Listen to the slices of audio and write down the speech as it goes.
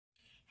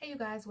Hey you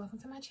guys, welcome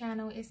to my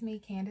channel. It's me,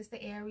 Candace the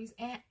Aries,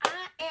 and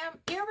I am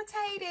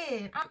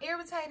irritated. I'm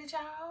irritated,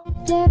 y'all.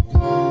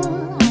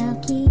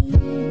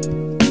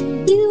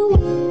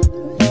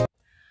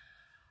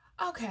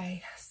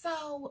 Okay,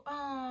 so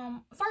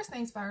first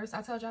things first,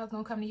 I told y'all I was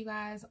gonna come to you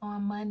guys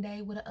on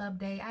Monday with an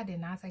update. I did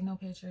not take no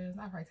pictures.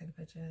 I'll probably take a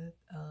picture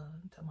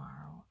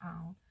tomorrow.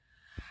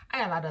 I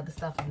got a lot of other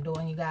stuff I'm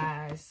doing, you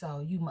guys, so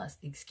you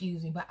must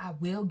excuse me, but I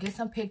will get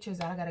some pictures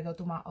out. I gotta go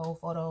through my old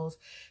photos,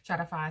 try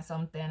to find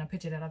a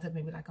picture that I took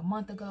maybe like a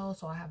month ago,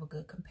 so I have a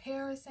good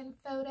comparison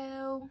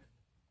photo.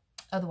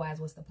 Otherwise,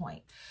 what's the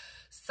point?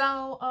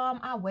 So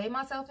I weighed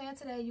myself in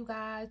today, you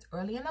guys,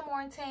 early in the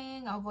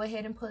morning. I'll go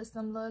ahead and put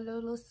some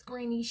little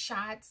screeny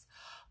shots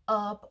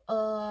up.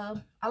 I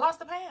lost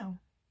a pound.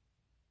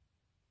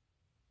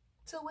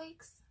 2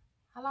 weeks,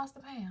 I lost a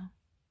pound.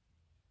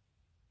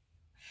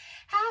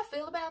 How I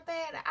feel about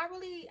that, I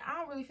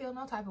don't really feel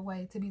no type of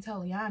way, to be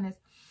totally honest.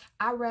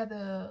 I'd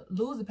rather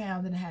lose a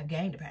pound than have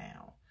gained a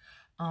pound.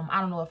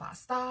 I don't know if I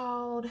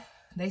stalled.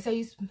 They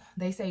say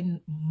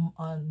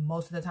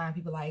most of the time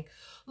people like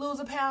lose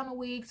a pound a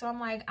week. So I'm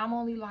like, I'm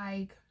only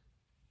like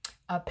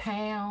a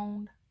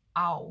pound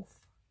off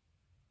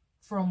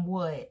from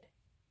what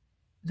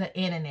the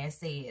internet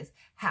says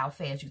how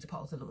fast you're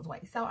supposed to lose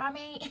weight. So I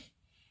mean,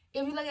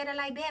 if you look at it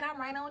like that,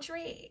 I'm right on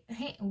track.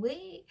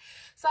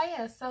 So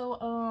yeah, so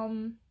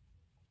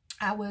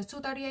I was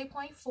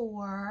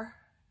 238.4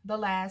 the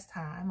last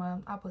time.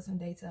 I'll put some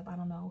dates up. I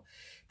don't know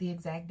the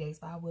exact dates,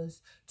 but I was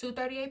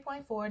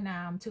 238.4.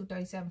 Now I'm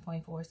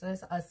 237.4. So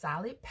it's a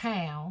solid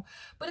pound.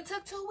 But it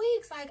took 2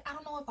 weeks. Like, I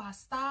don't know if I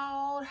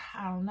stalled.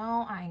 I don't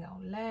know. I ain't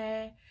gonna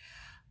lie.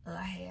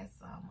 I had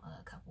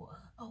a couple of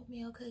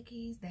oatmeal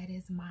cookies. That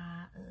is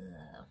my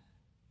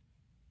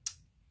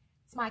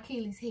it's my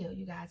Achilles heel,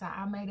 you guys.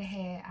 I might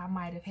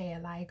have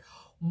had like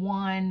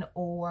 1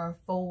 or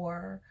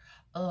 4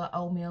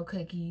 oatmeal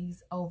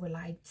cookies over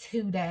like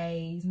 2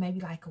 days, maybe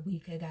like a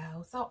week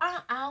ago. So I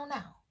don't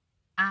know.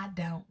 I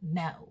don't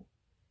know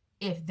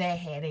if that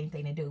had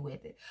anything to do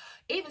with it.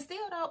 Even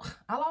still though,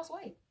 I lost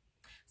weight.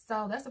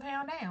 So that's a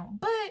pound down.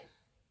 But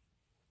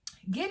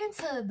get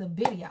into the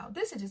video.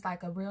 This is just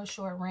like a real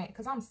short rant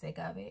because I'm sick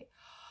of it.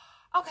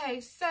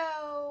 Okay,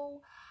 so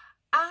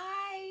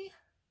I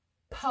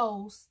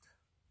post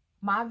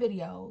my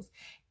videos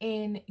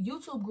in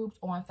YouTube groups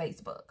on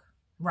Facebook,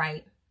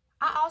 right?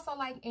 I also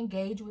like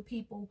engage with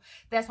people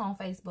that's on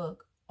Facebook,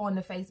 on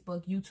the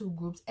Facebook YouTube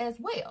groups as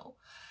well,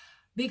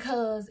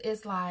 because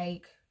it's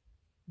like,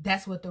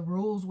 that's what the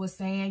rules was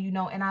saying, you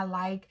know, and I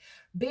like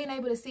being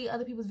able to see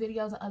other people's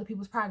videos and other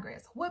people's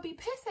progress. What be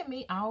pissing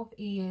me off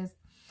is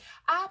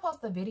I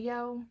post a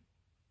video,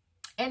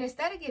 and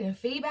instead of getting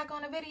feedback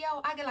on the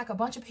video, I get like a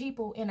bunch of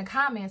people in the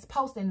comments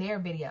posting their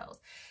videos.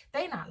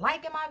 They not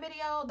liking my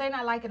video. They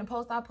not liking the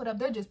post I put up.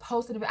 They're just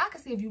posting it. I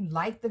can see if you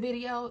like the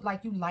video,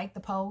 like you like the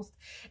post,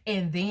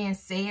 and then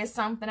say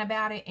something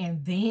about it,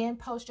 and then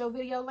post your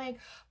video link.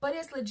 But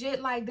it's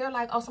legit like, they're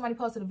like, oh, somebody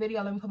posted a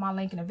video. Let me put my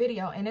link in the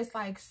video. And it's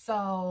like,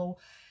 so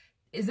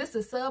is this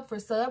a sub for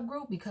sub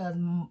group? Because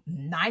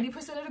 90%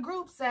 of the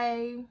group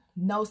say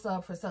no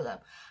sub for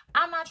sub.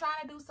 I'm not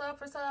trying to do sub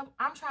for sub.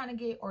 I'm trying to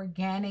get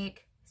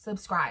organic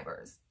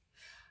subscribers.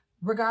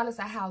 Regardless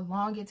of how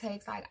long it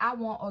takes, like, I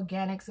want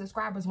organic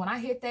subscribers. When I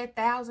hit that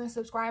 1,000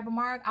 subscriber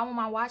mark, I want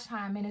my watch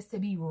time minutes to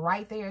be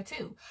right there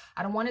too.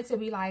 I don't want it to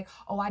be like,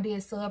 oh, I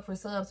did sub for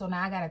sub, so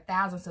now I got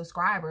 1,000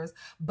 subscribers,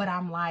 but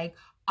I'm like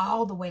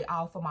all the way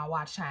off of my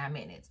watch time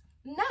minutes.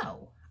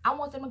 No, I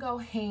want them to go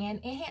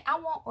hand in hand. I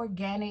want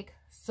organic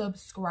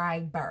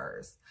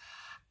subscribers.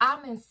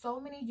 I'm in so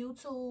many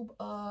YouTube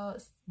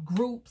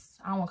groups.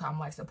 I don't want to call them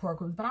like support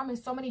groups, but I'm in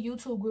so many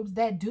YouTube groups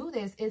that do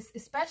this. It's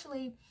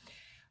especially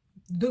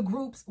the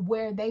groups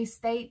where they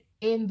state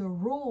in the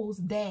rules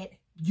that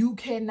you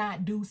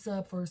cannot do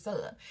sub for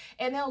sub.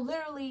 And they'll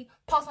literally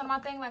post on my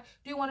thing like,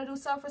 do you want to do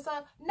sub for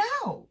sub?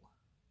 No.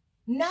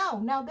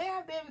 Now, there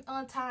have been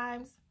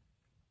times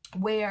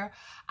where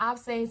I've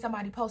seen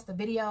somebody post a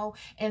video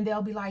and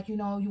they'll be like, you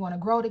know, you want to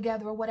grow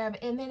together or whatever.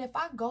 And then if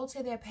I go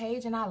to their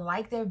page and I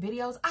like their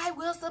videos, I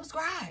will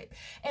subscribe.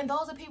 And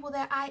those are people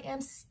that I am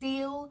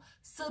still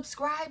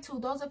subscribed to.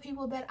 Those are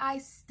people that I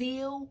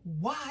still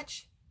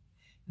watch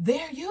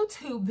their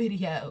YouTube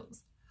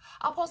videos.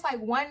 I'll post like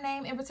one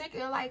name in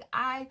particular. Like,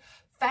 I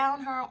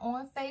found her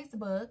on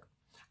Facebook.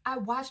 I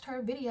watched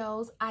her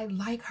videos. I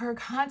like her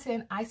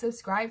content. I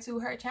subscribe to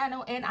her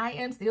channel, and I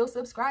am still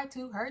subscribed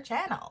to her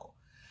channel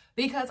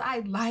because I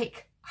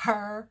like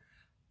her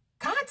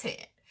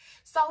content.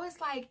 So it's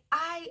like,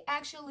 I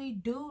actually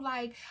do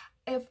like,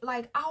 if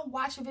like I'll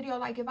watch a video,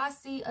 like if I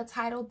see a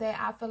title that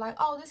I feel like,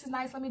 oh, this is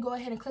nice, let me go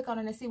ahead and click on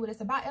it and see what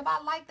it's about. If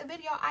I like the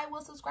video, I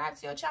will subscribe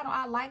to your channel.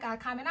 I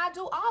comment, I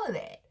do all of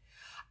that.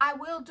 I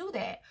will do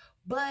that.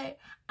 But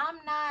I'm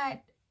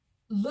not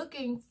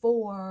looking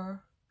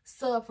for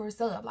sub for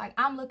sub. Like,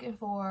 I'm looking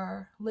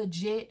for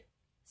legit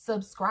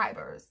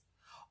subscribers,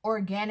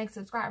 organic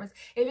subscribers.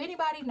 If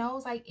anybody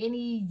knows like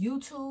any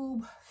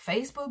YouTube,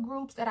 Facebook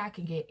groups that I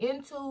can get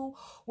into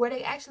where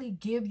they actually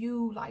give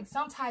you like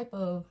some type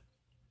of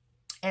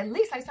at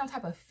least like some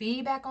type of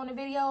feedback on the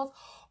videos,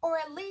 or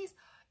at least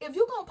if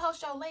you're gonna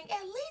post your link,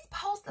 at least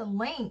post a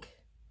link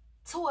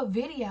to a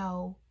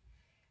video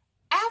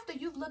after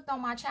you've looked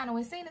on my channel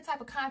and seen the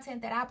type of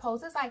content that I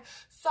post. It's like,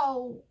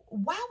 so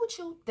why would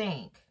you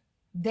think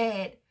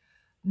that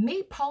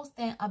me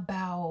posting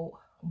about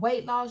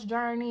weight loss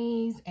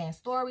journeys and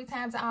story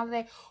times and all of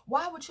that,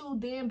 why would you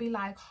then be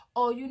like,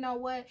 oh, you know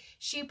what,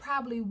 she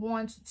probably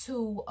wants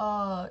to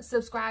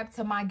subscribe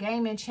to my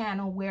gaming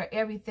channel where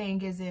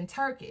everything is in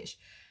Turkish?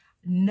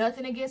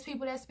 Nothing against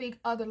people that speak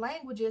other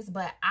languages,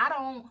 but I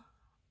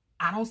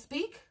don't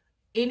speak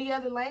any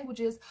other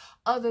languages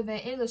other than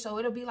English. So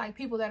it'll be like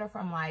people that are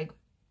from like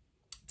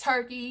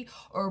Turkey,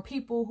 or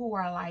people who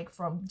are like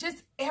from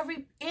just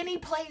any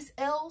place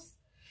else.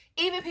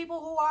 Even people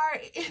who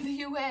are in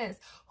the US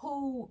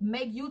who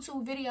make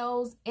YouTube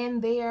videos in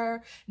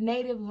their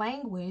native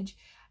language.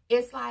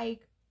 It's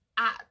like,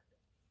 I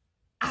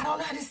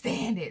don't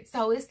understand it.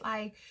 So it's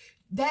like,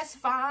 that's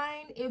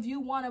fine if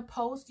you want to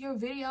post your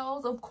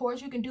videos. Of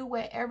course, you can do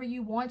whatever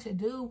you want to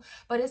do.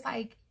 But it's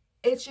like,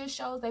 it just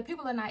shows that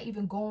people are not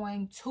even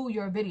going to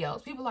your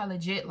videos. People are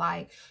legit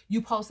like,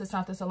 you posted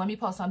something, so let me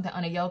post something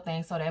under your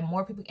thing so that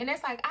more people. And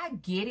it's like, I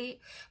get it,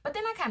 but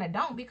then I kind of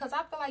don't, because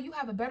I feel like you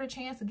have a better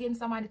chance of getting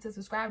somebody to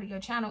subscribe to your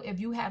channel if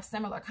you have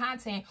similar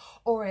content,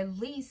 or at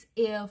least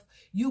if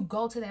you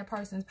go to that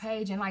person's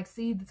page and like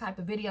see the type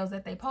of videos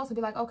that they post and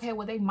be like, okay,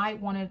 well, they might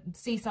want to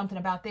see something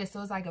about this.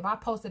 So it's like, if I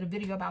posted a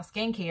video about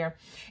skincare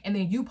and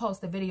then you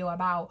post a video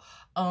about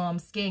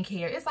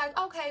skincare, it's like,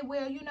 okay,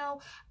 well, you know,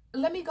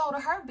 let me go to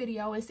her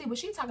video and see what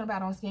she's talking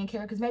about on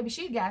skincare, because maybe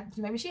she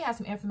has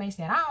some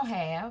information that I don't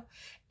have,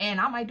 and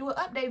I might do an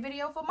update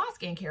video for my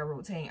skincare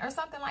routine or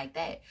something like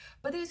that.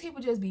 But these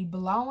people just be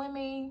blowing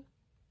me,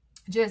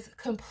 just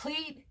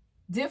complete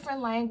different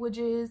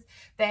languages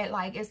that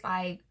like, it's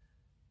like,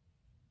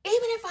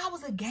 even if I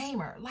was a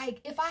gamer, like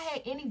if I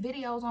had any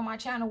videos on my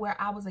channel where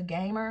I was a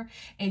gamer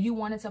and you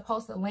wanted to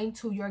post a link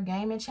to your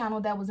gaming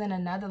channel that was in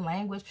another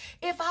language,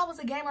 if I was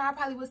a gamer, I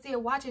probably would still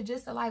watch it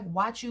just to like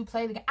watch you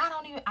play the game. I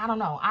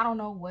don't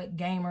know what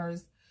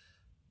gamers,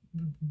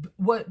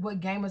 what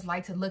gamers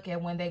like to look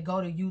at when they go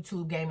to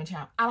YouTube gaming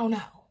channel. I don't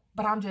know.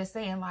 But I'm just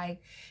saying,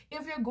 like,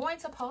 if you're going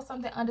to post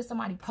something under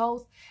somebody's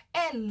post,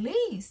 at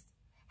least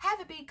have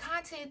it be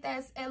content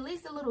that's at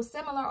least a little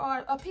similar,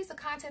 or a piece of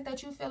content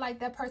that you feel like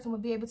that person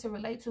would be able to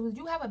relate to.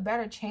 You have a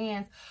better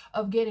chance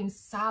of getting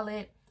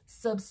solid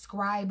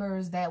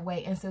subscribers that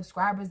way, and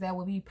subscribers that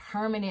will be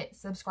permanent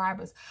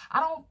subscribers. I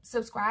don't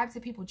subscribe to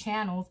people's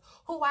channels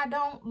who I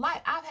don't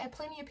like. I've had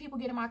plenty of people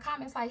get in my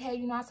comments like, hey,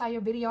 you know, I saw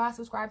your video, I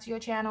subscribed to your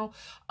channel.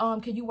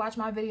 Can you watch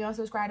my video and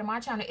subscribe to my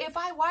channel? If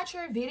I watch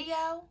your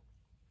video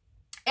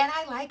and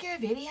I like your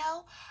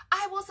video,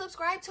 I will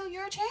subscribe to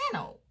your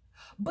channel.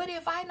 But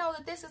if I know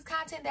that this is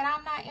content that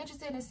I'm not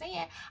interested in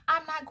seeing,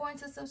 I'm not going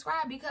to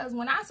subscribe, because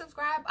when I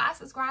subscribe,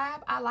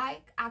 I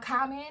like, I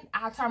comment,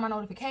 I turn my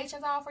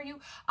notifications on for you,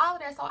 all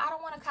of that. So I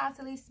don't want to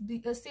constantly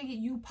see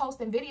you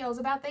posting videos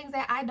about things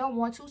that I don't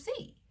want to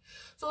see.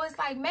 So it's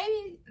like,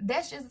 maybe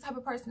that's just the type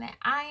of person that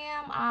I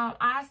am.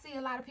 I see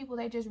a lot of people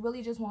that just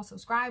really just want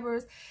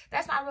subscribers.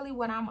 That's not really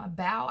what I'm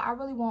about. I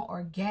really want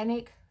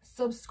organic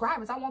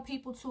subscribers. I want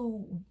people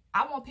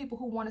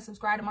who want to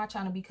subscribe to my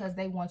channel because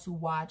they want to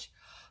watch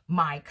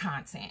my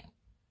content.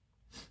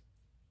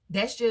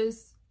 That's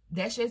just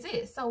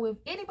it. So if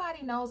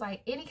anybody knows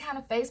like any kind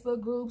of Facebook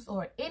groups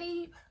or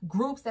any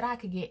groups that I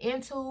could get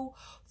into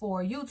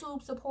for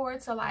YouTube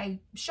support to like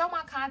show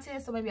my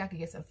content, so maybe I could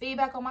get some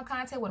feedback on my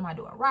content. What am I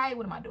doing right?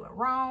 What am I doing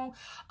wrong?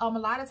 A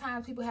lot of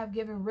times people have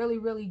given really,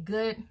 really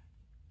good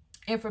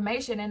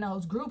information in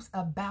those groups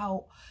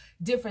about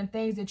different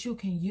things that you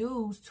can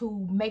use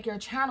to make your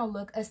channel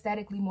look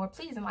aesthetically more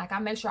pleasing. Like, I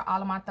make sure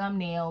all of my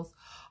thumbnails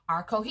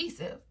are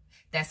cohesive.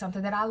 That's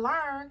something that I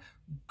learned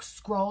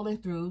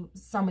scrolling through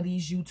some of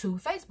these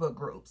YouTube, Facebook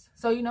groups.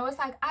 So, you know, it's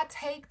like I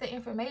take the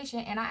information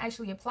and I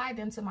actually apply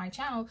them to my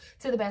channel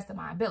to the best of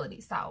my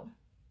ability. So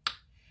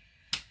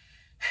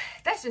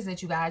that's just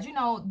it, you guys. You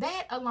know,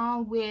 that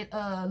along with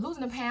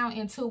losing a pound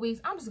in 2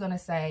 weeks, I'm just going to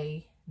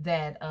say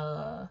that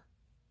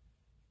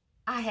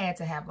I had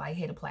to have like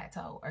hit a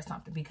plateau or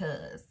something,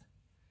 because,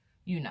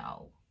 you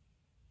know,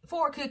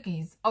 4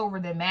 cookies over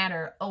a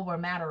matter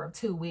of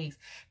 2 weeks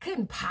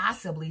couldn't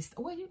possibly,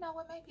 well, you know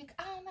what, maybe,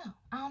 I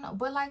don't know.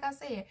 But like I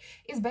said,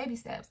 it's baby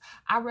steps.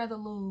 I'd rather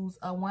lose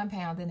 1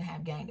 pound than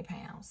have gained a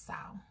pound. So,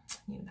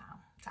 you know,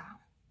 so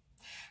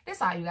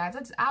that's all, you guys.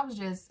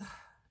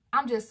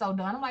 I'm just so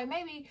done. I'm like,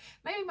 maybe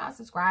my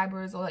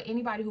subscribers or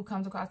anybody who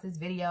comes across this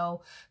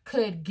video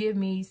could give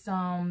me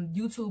some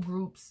YouTube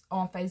groups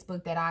on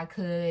Facebook that I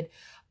could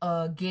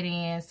get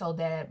in, so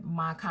that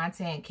my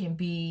content can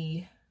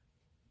be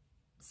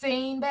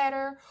seen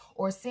better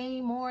or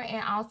seen more,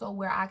 and also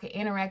where I can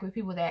interact with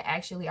people that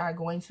actually are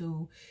going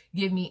to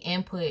give me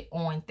input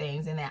on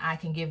things, and that I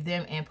can give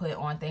them input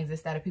on things,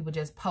 instead of people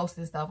just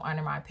posting stuff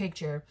under my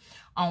picture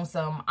on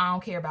some, I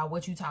don't care about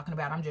what you're talking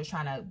about, I'm just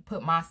trying to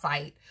put my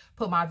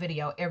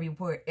video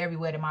everywhere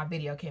that my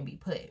video can be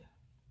put.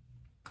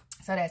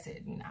 So that's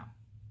it, you know.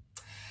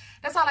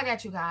 that's all I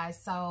got, you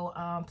guys. So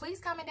please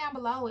comment down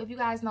below if you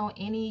guys know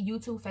any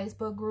YouTube,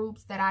 Facebook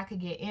groups that I could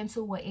get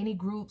into, or any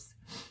groups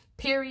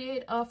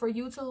period for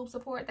YouTube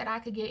support that I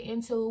could get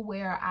into,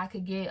 where I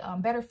could get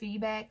better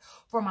feedback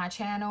for my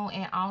channel,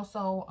 and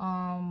also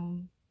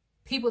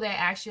people that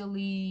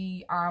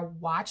actually are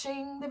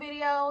watching the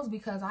videos,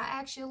 because I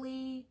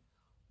actually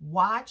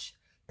watch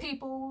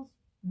people's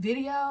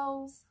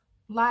videos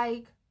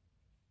like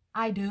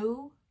I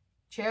do.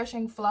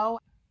 Cherishing Flow,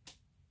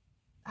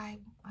 I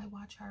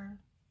watch her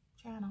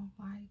channel.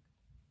 Like,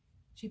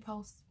 she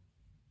posts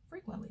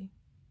frequently.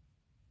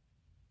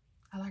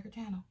 I like her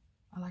channel.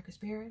 I like her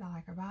spirit. I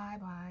like her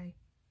vibe. I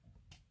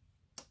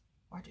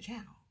watch her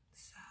channel.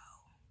 So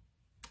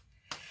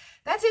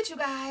that's it, you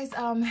guys.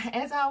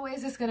 As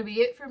always, it's gonna be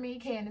it for me,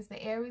 Candace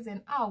the Aries,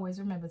 and always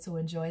remember to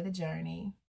enjoy the journey.